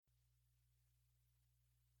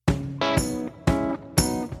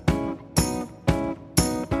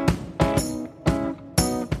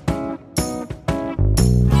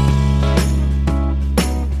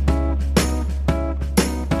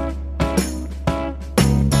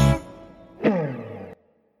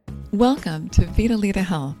Welcome to Vitalita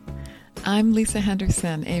Health. I'm Lisa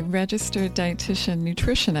Henderson, a registered dietitian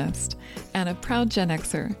nutritionist and a proud Gen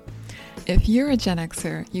Xer. If you're a Gen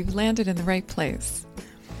Xer, you've landed in the right place.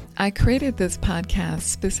 I created this podcast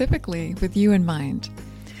specifically with you in mind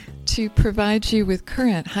to provide you with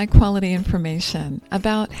current high-quality information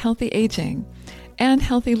about healthy aging and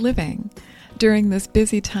healthy living during this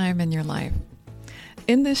busy time in your life.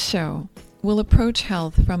 In this show, we'll approach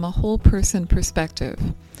health from a whole person perspective,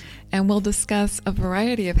 and we'll discuss a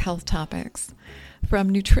variety of health topics, from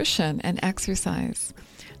nutrition and exercise,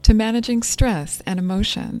 to managing stress and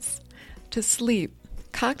emotions, to sleep,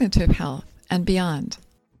 cognitive health, and beyond.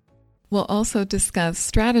 We'll also discuss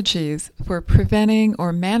strategies for preventing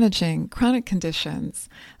or managing chronic conditions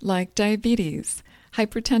like diabetes,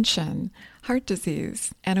 hypertension, heart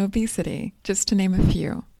disease, and obesity, just to name a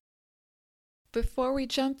few. Before we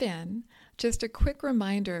jump in, just a quick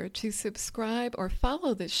reminder to subscribe or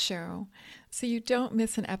follow this show so you don't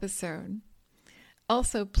miss an episode.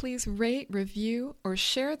 Also, please rate, review, or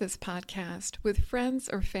share this podcast with friends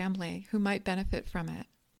or family who might benefit from it.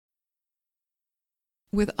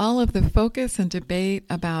 With all of the focus and debate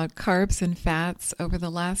about carbs and fats over the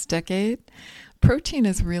last decade, protein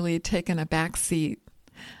has really taken a back seat.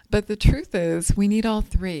 But the truth is, we need all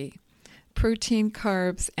three: protein,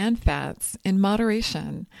 carbs, and fats in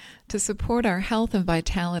moderation to support our health and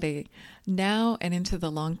vitality now and into the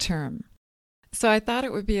long term. So I thought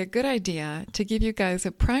it would be a good idea to give you guys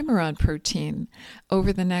a primer on protein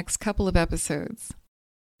over the next couple of episodes.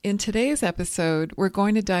 In today's episode, we're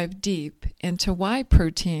going to dive deep into why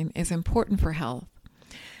protein is important for health.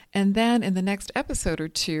 And then in the next episode or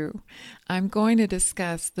two, I'm going to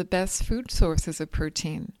discuss the best food sources of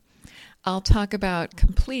protein. I'll talk about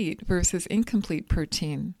complete versus incomplete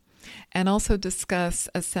protein, and also discuss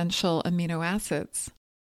essential amino acids.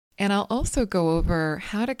 And I'll also go over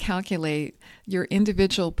how to calculate your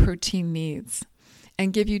individual protein needs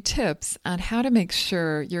and give you tips on how to make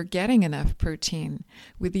sure you're getting enough protein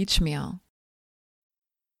with each meal.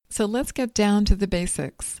 So let's get down to the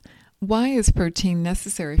basics. Why is protein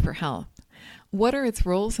necessary for health? What are its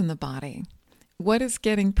roles in the body? What is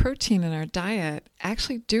getting protein in our diet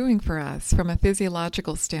actually doing for us from a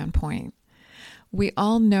physiological standpoint? We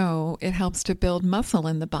all know it helps to build muscle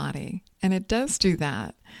in the body, and it does do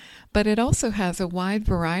that, but it also has a wide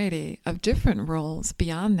variety of different roles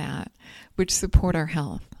beyond that, which support our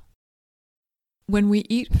health. When we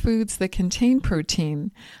eat foods that contain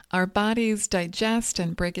protein, our bodies digest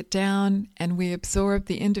and break it down, and we absorb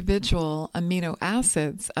the individual amino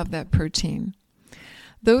acids of that protein.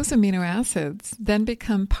 Those amino acids then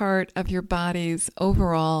become part of your body's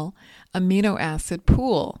overall amino acid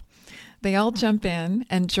pool. They all jump in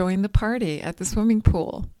and join the party at the swimming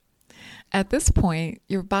pool. At this point,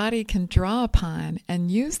 your body can draw upon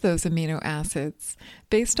and use those amino acids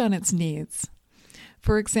based on its needs.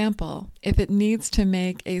 For example, if it needs to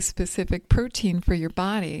make a specific protein for your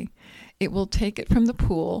body, it will take it from the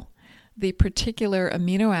pool, the particular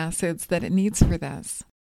amino acids that it needs for this.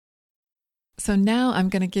 So now I'm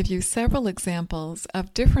going to give you several examples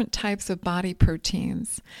of different types of body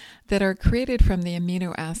proteins that are created from the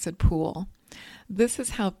amino acid pool. This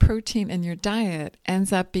is how protein in your diet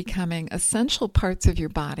ends up becoming essential parts of your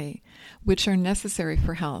body, which are necessary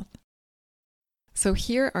for health. So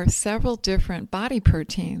here are several different body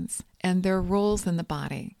proteins and their roles in the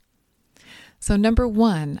body. So number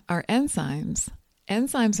one are enzymes.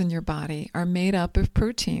 Enzymes in your body are made up of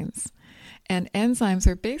proteins. And enzymes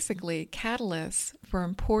are basically catalysts for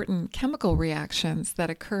important chemical reactions that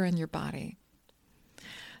occur in your body.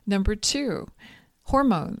 Number two,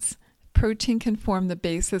 hormones. Protein can form the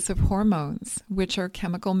basis of hormones, which are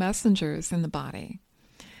chemical messengers in the body.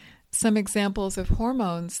 Some examples of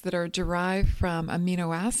hormones that are derived from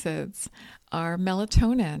amino acids are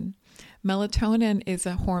melatonin. Melatonin is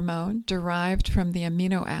a hormone derived from the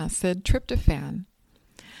amino acid tryptophan.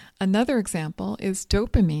 Another example is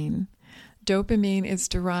dopamine. Dopamine is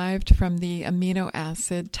derived from the amino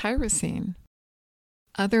acid tyrosine.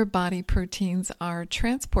 Other body proteins are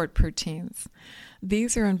transport proteins.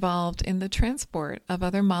 These are involved in the transport of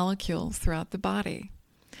other molecules throughout the body.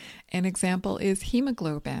 An example is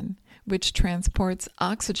hemoglobin, which transports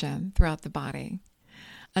oxygen throughout the body.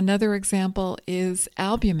 Another example is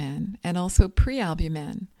albumin and also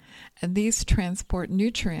prealbumin, and these transport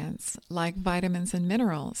nutrients like vitamins and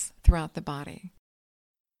minerals throughout the body.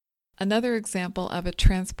 Another example of a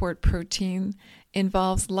transport protein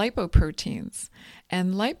involves lipoproteins.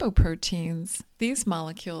 And lipoproteins, these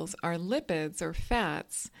molecules are lipids or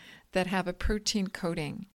fats that have a protein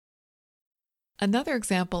coating. Another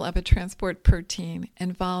example of a transport protein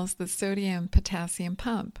involves the sodium-potassium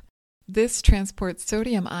pump, This transports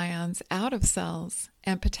sodium ions out of cells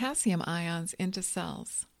and potassium ions into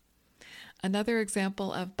cells. Another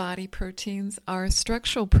example of body proteins are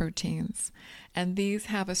structural proteins, and these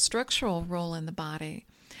have a structural role in the body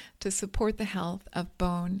to support the health of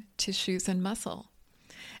bone, tissues, and muscle.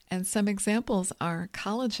 And some examples are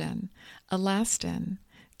collagen, elastin,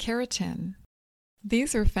 keratin.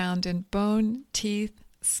 These are found in bone, teeth,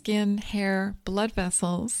 skin, hair, blood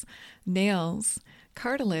vessels, nails,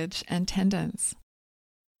 cartilage, and tendons.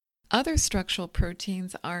 Other structural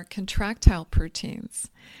proteins are contractile proteins,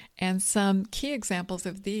 and some key examples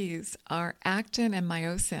of these are actin and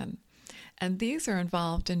myosin, and these are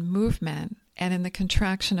involved in movement and in the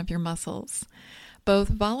contraction of your muscles, both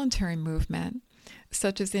voluntary movement,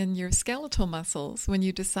 such as in your skeletal muscles when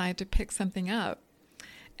you decide to pick something up,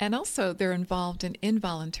 and also they're involved in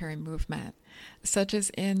involuntary movement, such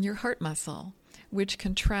as in your heart muscle, which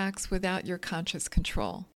contracts without your conscious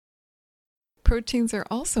control. Proteins are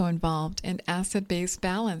also involved in acid-base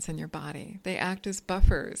balance in your body. They act as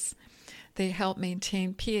buffers. They help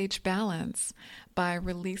maintain pH balance by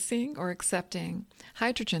releasing or accepting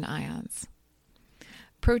hydrogen ions.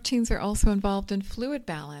 Proteins are also involved in fluid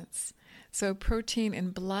balance. So protein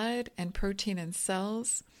in blood and protein in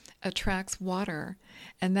cells attracts water,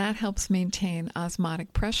 and that helps maintain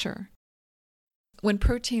osmotic pressure. When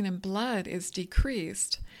protein in blood is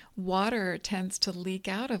decreased, water tends to leak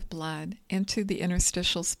out of blood into the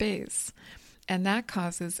interstitial space, and that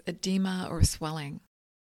causes edema or swelling.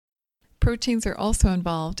 Proteins are also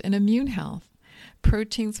involved in immune health.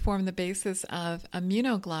 Proteins form the basis of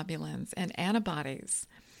immunoglobulins and antibodies.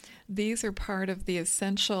 These are part of the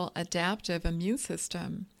essential adaptive immune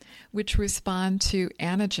system, which respond to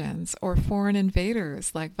antigens or foreign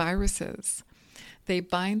invaders like viruses. They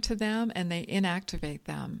bind to them and they inactivate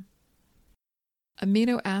them.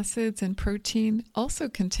 Amino acids in protein also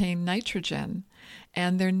contain nitrogen,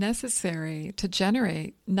 and they're necessary to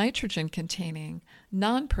generate nitrogen-containing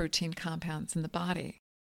non-protein compounds in the body.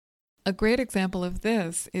 A great example of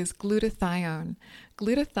this is glutathione.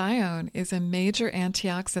 Glutathione is a major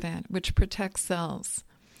antioxidant which protects cells.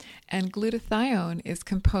 And glutathione is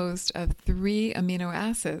composed of 3 amino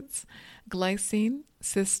acids, glycine,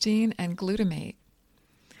 cysteine, and glutamate.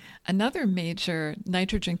 Another major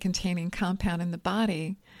nitrogen-containing compound in the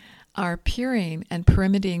body are purine and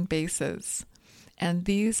pyrimidine bases, and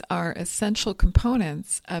these are essential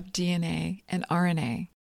components of DNA and RNA.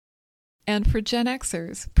 And for Gen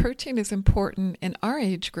Xers, protein is important in our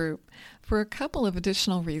age group for a couple of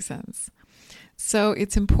additional reasons. So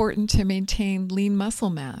it's important to maintain lean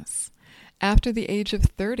muscle mass. After the age of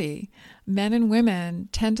 30, men and women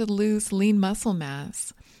tend to lose lean muscle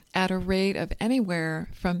mass at a rate of anywhere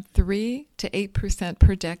from 3 to 8%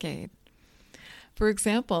 per decade. For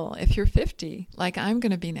example, if you're 50, like I'm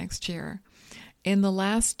going to be next year, in the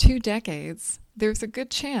last 2 decades, there's a good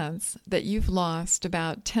chance that you've lost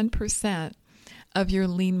about 10% of your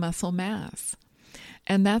lean muscle mass.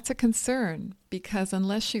 And that's a concern because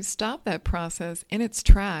unless you stop that process in its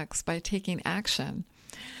tracks by taking action,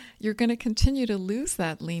 you're going to continue to lose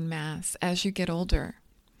that lean mass as you get older.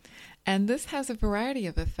 And this has a variety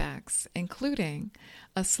of effects, including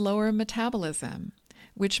a slower metabolism,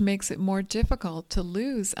 which makes it more difficult to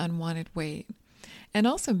lose unwanted weight, and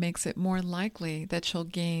also makes it more likely that you'll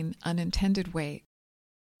gain unintended weight.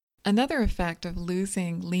 Another effect of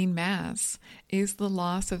losing lean mass is the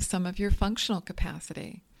loss of some of your functional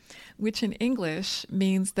capacity, which in English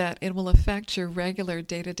means that it will affect your regular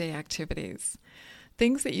day-to-day activities,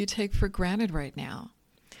 things that you take for granted right now.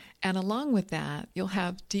 And along with that, you'll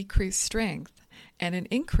have decreased strength and an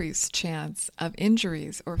increased chance of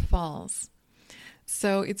injuries or falls.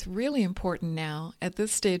 So it's really important now at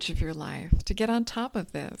this stage of your life to get on top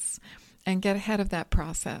of this and get ahead of that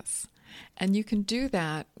process. And you can do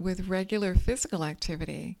that with regular physical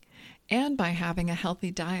activity and by having a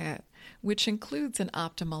healthy diet, which includes an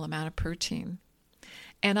optimal amount of protein.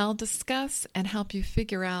 And I'll discuss and help you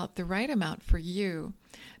figure out the right amount for you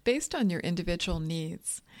based on your individual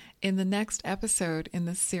needs in the next episode in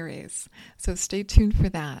this series. So stay tuned for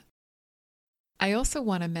that. I also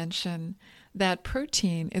want to mention that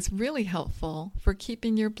protein is really helpful for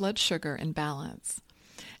keeping your blood sugar in balance.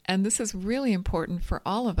 And this is really important for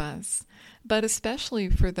all of us, but especially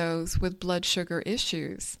for those with blood sugar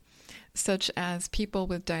issues, such as people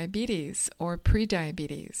with diabetes or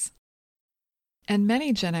prediabetes. And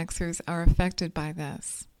many Gen Xers are affected by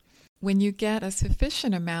this. When you get a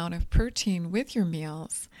sufficient amount of protein with your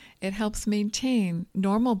meals, it helps maintain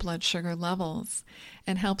normal blood sugar levels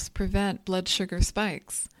and helps prevent blood sugar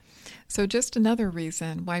spikes. So just another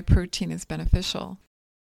reason why protein is beneficial.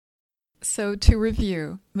 So to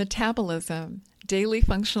review, metabolism, daily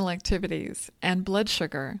functional activities, and blood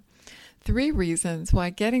sugar, 3 reasons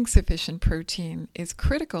why getting sufficient protein is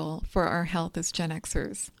critical for our health as Gen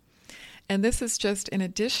Xers. And this is just in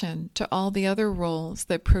addition to all the other roles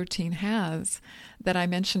that protein has that I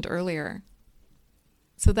mentioned earlier.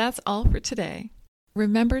 So that's all for today.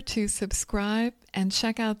 Remember to subscribe and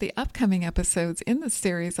check out the upcoming episodes in the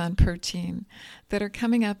series on protein that are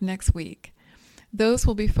coming up next week. Those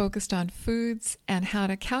will be focused on foods and how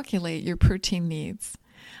to calculate your protein needs.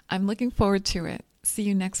 I'm looking forward to it. See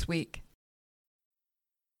you next week.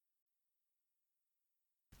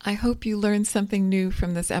 I hope you learned something new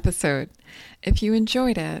from this episode. If you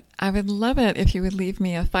enjoyed it, I would love it if you would leave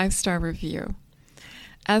me a 5-star review.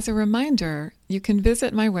 As a reminder, you can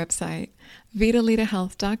visit my website,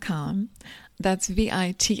 vitalitahealth.com. That's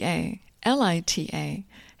VITALITA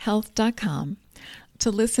health.com to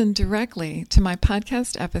listen directly to my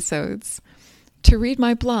podcast episodes, to read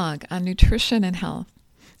my blog on nutrition and health,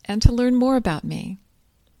 and to learn more about me.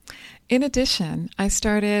 In addition, I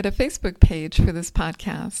started a Facebook page for this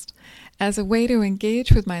podcast as a way to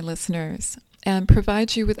engage with my listeners and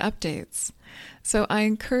provide you with updates. So I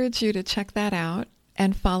encourage you to check that out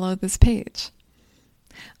and follow this page.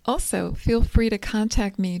 Also, feel free to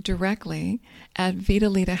contact me directly at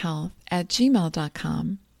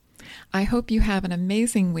vitalitahealth@gmail.com. I hope you have an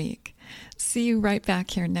amazing week. See you right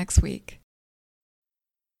back here next week.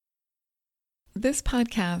 This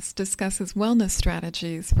podcast discusses wellness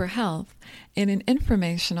strategies for health in an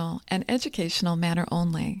informational and educational manner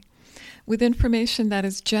only, with information that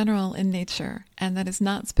is general in nature and that is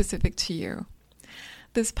not specific to you.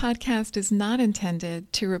 This podcast is not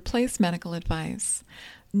intended to replace medical advice,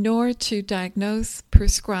 nor to diagnose,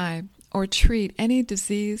 prescribe, or treat any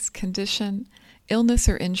disease, condition, illness,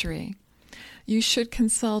 or injury. You should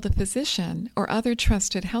consult a physician or other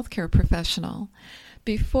trusted healthcare professional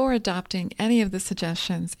before adopting any of the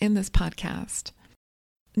suggestions in this podcast.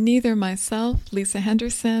 Neither myself, Lisa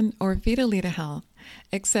Henderson, or Vitalita Health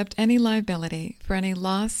accept any liability for any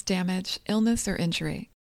loss, damage, illness, or injury.